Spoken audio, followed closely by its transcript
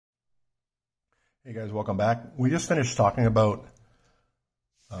Hey guys, welcome back. We just finished talking about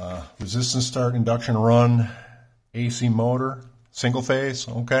resistance start, induction run, AC motor, single phase,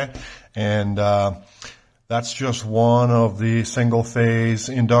 okay? And that's just one of the single phase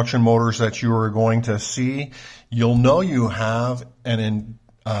induction motors that you are going to see. You'll know you have an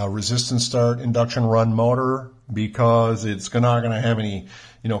resistance start, induction run motor because it's not going to have any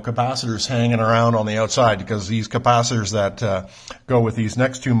capacitors hanging around on the outside, because these capacitors that go with these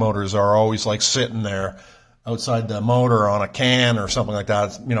next two motors are always like sitting there outside the motor on a can or something like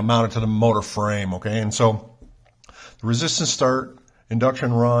that, mounted to the motor frame, okay? And so the resistance start,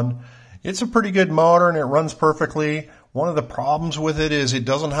 induction run, it's a pretty good motor and it runs perfectly. One of the problems with it is it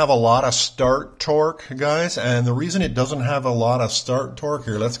doesn't have a lot of start torque, guys, and the reason it doesn't have a lot of start torque,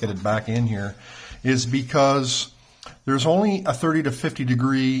 here, let's get it back in here, is because there's only a 30 to 50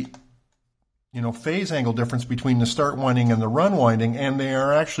 degree phase angle difference between the start winding and the run winding, and they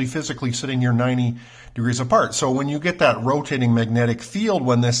are actually physically sitting here 90 degrees apart. So when you get that rotating magnetic field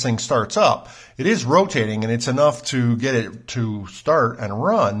when this thing starts up, it is rotating and it's enough to get it to start and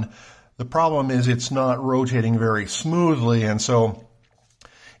run. The problem is it's not rotating very smoothly, and so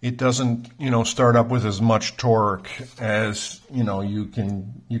it doesn't, start up with as much torque as, you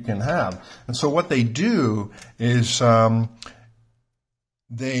can have. And so what they do is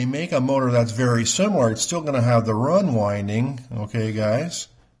they make a motor that's very similar. It's still going to have the run winding, okay, guys?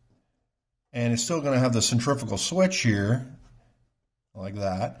 And it's still going to have the centrifugal switch here, like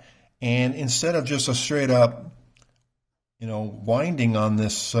that. And instead of just a straight up, winding on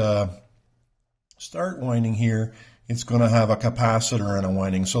this start winding here, it's going to have a capacitor and a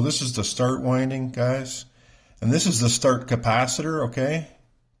winding. So this is the start winding, guys. And this is the start capacitor, okay?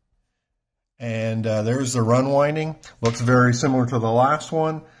 And there's the run winding. Looks very similar to the last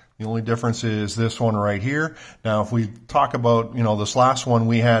one. The only difference is this one right here. Now, if we talk about, this last one,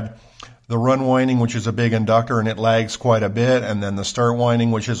 we had the run winding, which is a big inductor, and it lags quite a bit. And then the start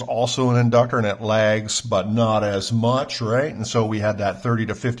winding, which is also an inductor, and it lags, but not as much, right? And so we had that 30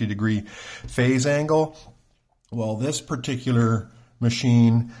 to 50 degree phase angle. Well, this particular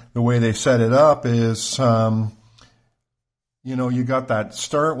machine, the way they set it up is, you got that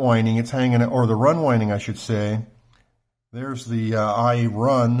start winding, it's hanging, or the run winding, I should say. There's the I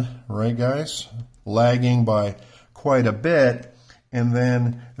run, right, guys? Lagging by quite a bit. And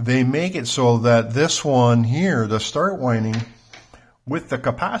then they make it so that this one here, the start winding, with the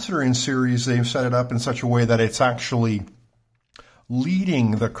capacitor in series, they've set it up in such a way that it's actually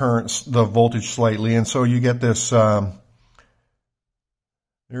leading the voltage slightly, and so you get this,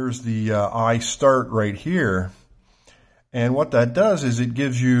 there's the I start right here. And what that does is it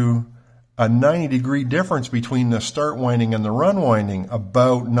gives you a 90 degree difference between the start winding and the run winding,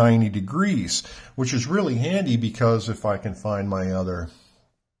 about 90 degrees, which is really handy because if I can find my other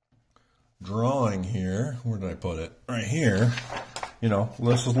drawing here, where did I put it? Right here.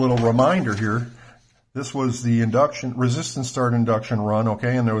 This is a little reminder here. This was the induction, resistance start induction run,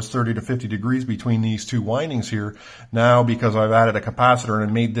 okay, and there was 30 to 50 degrees between these two windings here. Now, because I've added a capacitor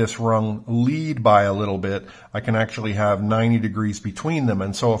and made this run lead by a little bit, I can actually have 90 degrees between them.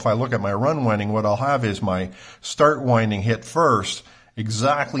 And so if I look at my run winding, what I'll have is my start winding hit first.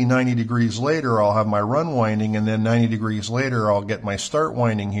 Exactly 90 degrees later, I'll have my run winding, and then 90 degrees later, I'll get my start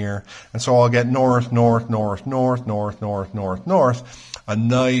winding here. And so I'll get north, north, north, north, north, north, north, north. A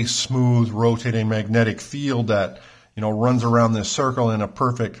nice, smooth, rotating magnetic field that, runs around this circle in a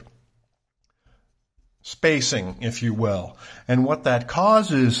perfect spacing, if you will. And what that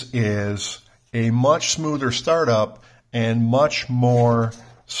causes is a much smoother startup and much more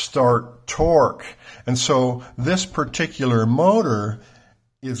start torque. And so this particular motor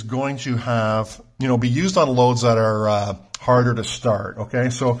is going to have, be used on loads that are harder to start, okay?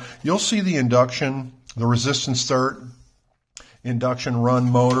 So you'll see the induction, the resistance start, induction run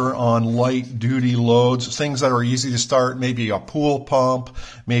motor on light duty loads, things that are easy to start, maybe a pool pump,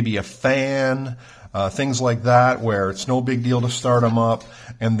 maybe a fan, things like that, where it's no big deal to start them up.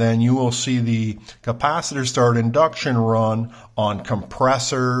 And then you will see the capacitor start induction run on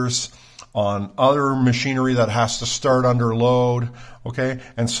compressors, on other machinery that has to start under load, okay?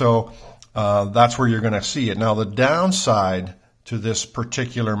 And so that's where you're going to see it. Now, the downside to this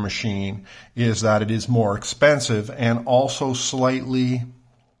particular machine is that it is more expensive and also slightly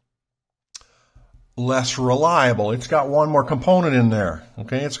less reliable. It's got one more component in there,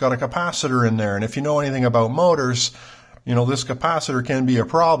 okay? It's got a capacitor in there, and if you know anything about motors, this capacitor can be a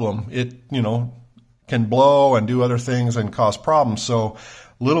problem. It, can blow and do other things and cause problems. So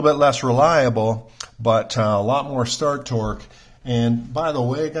a little bit less reliable, but a lot more start torque. And by the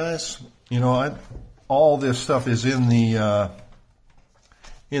way, guys, all this stuff is in the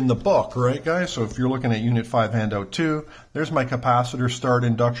in the book, right, guys? So if you're looking at Unit 5 Handout 2, there's my capacitor start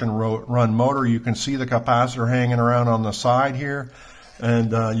induction run motor. You can see the capacitor hanging around on the side here.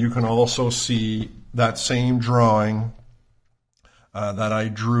 And you can also see that same drawing that I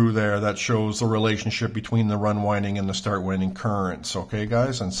drew there that shows the relationship between the run winding and the start winding currents, okay,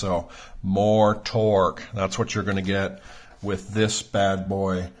 guys? And so more torque. That's what you're going to get with this bad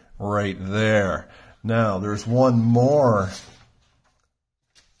boy right there. Now, there's one more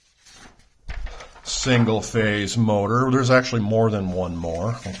single phase motor. There's actually more than one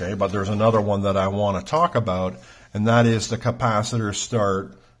more, okay, but there's another one that I want to talk about, and that is the capacitor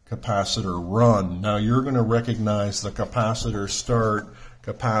start, capacitor run. Now you're going to recognize the capacitor start,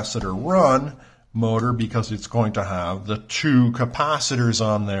 capacitor run motor because it's going to have the two capacitors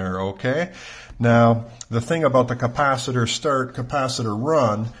on there, okay? Now, the thing about the capacitor start, capacitor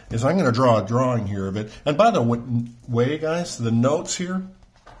run is I'm going to draw a drawing here of it. And by the way, guys, the notes here,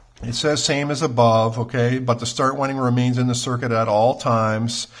 it says same as above, okay, but the start winding remains in the circuit at all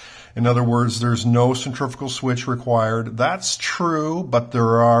times. In other words, there's no centrifugal switch required. That's true, but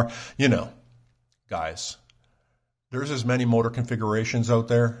there are, you know, guys, there's as many motor configurations out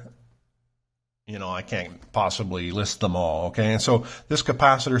there. You know, I can't possibly list them all, okay? And so this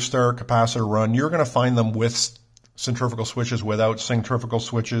capacitor start, capacitor run, you're going to find them with centrifugal switches, without centrifugal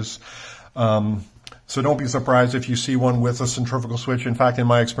switches. So don't be surprised if you see one with a centrifugal switch. In fact, in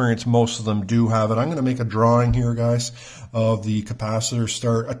my experience, most of them do have it. I'm going to make a drawing here, guys, of the capacitor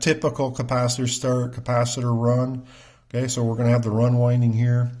start, a typical capacitor start, capacitor run. Okay, so we're going to have the run winding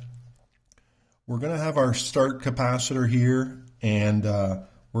here. We're going to have our start capacitor here, and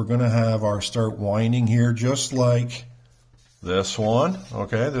we're going to have our start winding here, just like this one.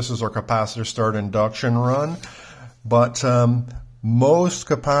 Okay, this is our capacitor start induction run. But most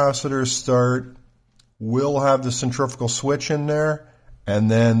capacitors start will have the centrifugal switch in there, and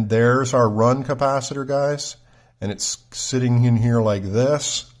then there's our run capacitor, guys, and it's sitting in here like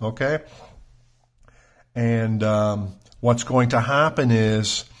this, okay? And what's going to happen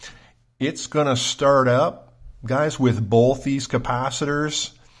is it's going to start up, guys, with both these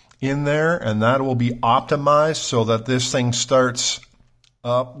capacitors in there, and that will be optimized so that this thing starts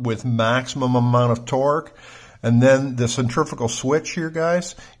up with maximum amount of torque. And then the centrifugal switch here,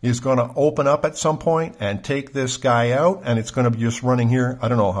 guys, is going to open up at some point and take this guy out, and it's going to be just running here. I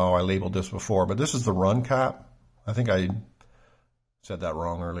don't know how I labeled this before, but this is the run cap. I think I said that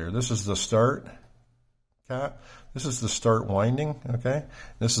wrong earlier. This is the start cap. This is the start winding, okay?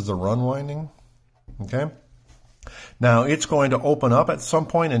 This is the run winding, okay? Now, it's going to open up at some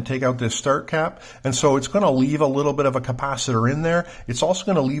point and take out this start cap, and so it's going to leave a little bit of a capacitor in there. It's also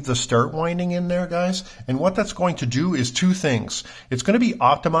going to leave the start winding in there, guys, and what that's going to do is two things. It's going to be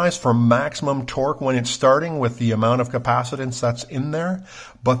optimized for maximum torque when it's starting with the amount of capacitance that's in there,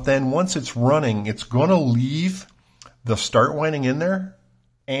 but then once it's running, it's going to leave the start winding in there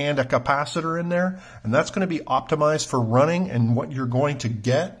and a capacitor in there, and that's going to be optimized for running, and what you're going to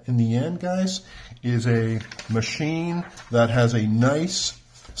get in the end, guys, is a machine that has a nice,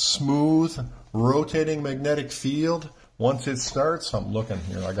 smooth, rotating magnetic field once it starts. I'm looking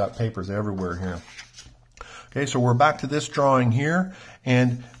here. I got papers everywhere here. Okay, so we're back to this drawing here,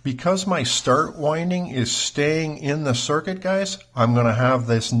 and because my start winding is staying in the circuit, guys, I'm going to have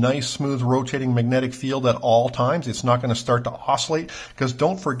this nice, smooth, rotating magnetic field at all times. It's not going to start to oscillate, because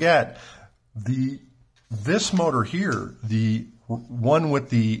don't forget, this motor here, the one with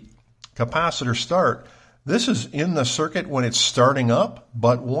the capacitor start, this is in the circuit when it's starting up,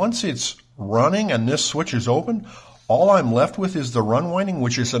 but once it's running and this switch is open, all I'm left with is the run winding,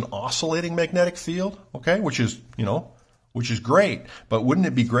 which is an oscillating magnetic field, okay, which is great. But wouldn't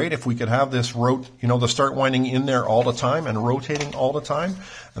it be great if we could have this the start winding in there all the time and rotating all the time?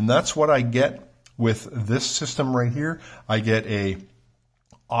 And that's what I get with this system right here. I get a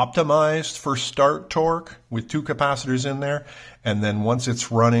optimized for start torque with two capacitors in there, and then once it's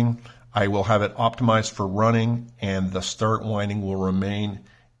running, I will have it optimized for running, and the start winding will remain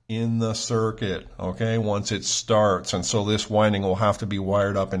in the circuit, okay, once it starts. And so this winding will have to be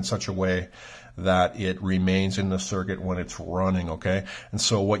wired up in such a way that it remains in the circuit when it's running, okay? And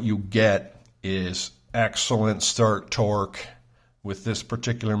so what you get is excellent start torque with this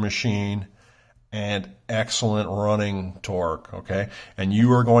particular machine and excellent running torque, okay? And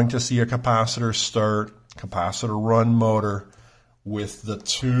you are going to see a capacitor start, capacitor run motor with the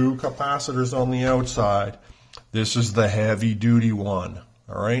two capacitors on the outside. This is the heavy duty one,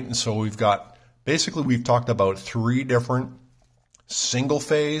 all right? And so we've talked about three different single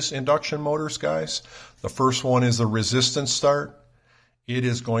phase induction motors, guys. The first one is the resistance start.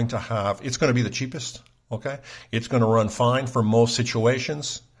 It's going to be the cheapest, okay? It's going to run fine for most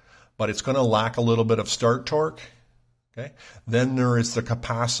situations, but it's going to lack a little bit of start torque, okay? Then there is the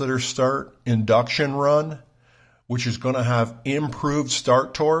capacitor start induction run, which is going to have improved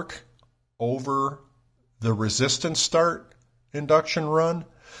start torque over the resistance start induction run,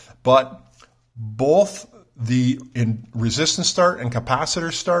 but both the resistance start and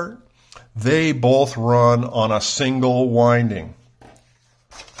capacitor start, they both run on a single winding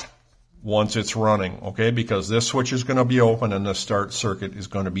once it's running, okay? Because this switch is going to be open and the start circuit is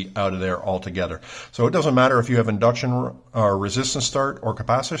going to be out of there altogether. So it doesn't matter if you have induction or resistance start or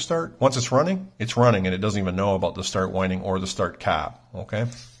capacitor start. Once it's running and it doesn't even know about the start winding or the start cap, okay?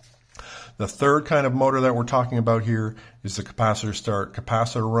 The third kind of motor that we're talking about here is the capacitor start,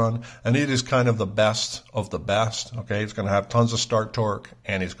 capacitor run, and it is kind of the best of the best, okay? It's going to have tons of start torque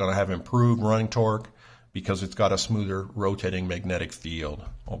and it's going to have improved running torque because it's got a smoother rotating magnetic field,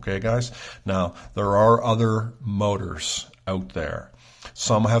 okay, guys? Now, there are other motors out there.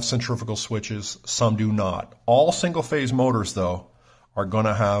 Some have centrifugal switches, some do not. All single-phase motors, though, are going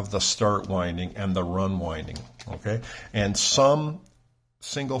to have the start winding and the run winding, okay? And some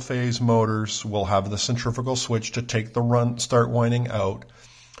single-phase motors will have the centrifugal switch to take the start winding out.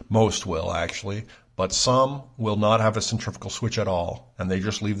 Most will, actually. But some will not have a centrifugal switch at all, and they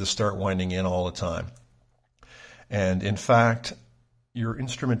just leave the start winding in all the time. And in fact, your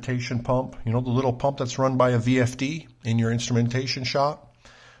instrumentation pump, you know, the little pump that's run by a VFD in your instrumentation shop,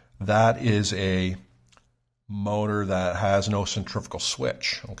 that is a motor that has no centrifugal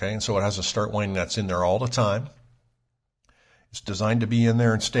switch, okay? And so it has a start winding that's in there all the time. It's designed to be in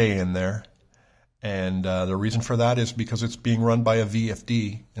there and stay in there. And the reason for that is because it's being run by a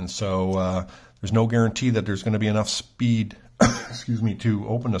VFD. And so there's no guarantee that there's going to be enough speed, excuse me, to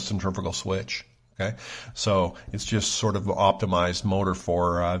open a centrifugal switch. Okay, so it's just sort of an optimized motor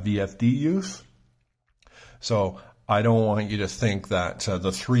for VFD use. So I don't want you to think that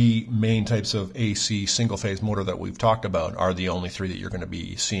the three main types of AC single-phase motor that we've talked about are the only three that you're going to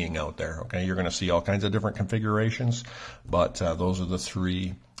be seeing out there. Okay, you're going to see all kinds of different configurations, but those are the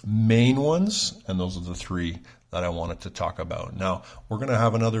three main ones, and those are the three that I wanted to talk about. Now, we're going to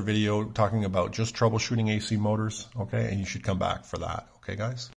have another video talking about just troubleshooting AC motors, okay, and you should come back for that. Okay, guys?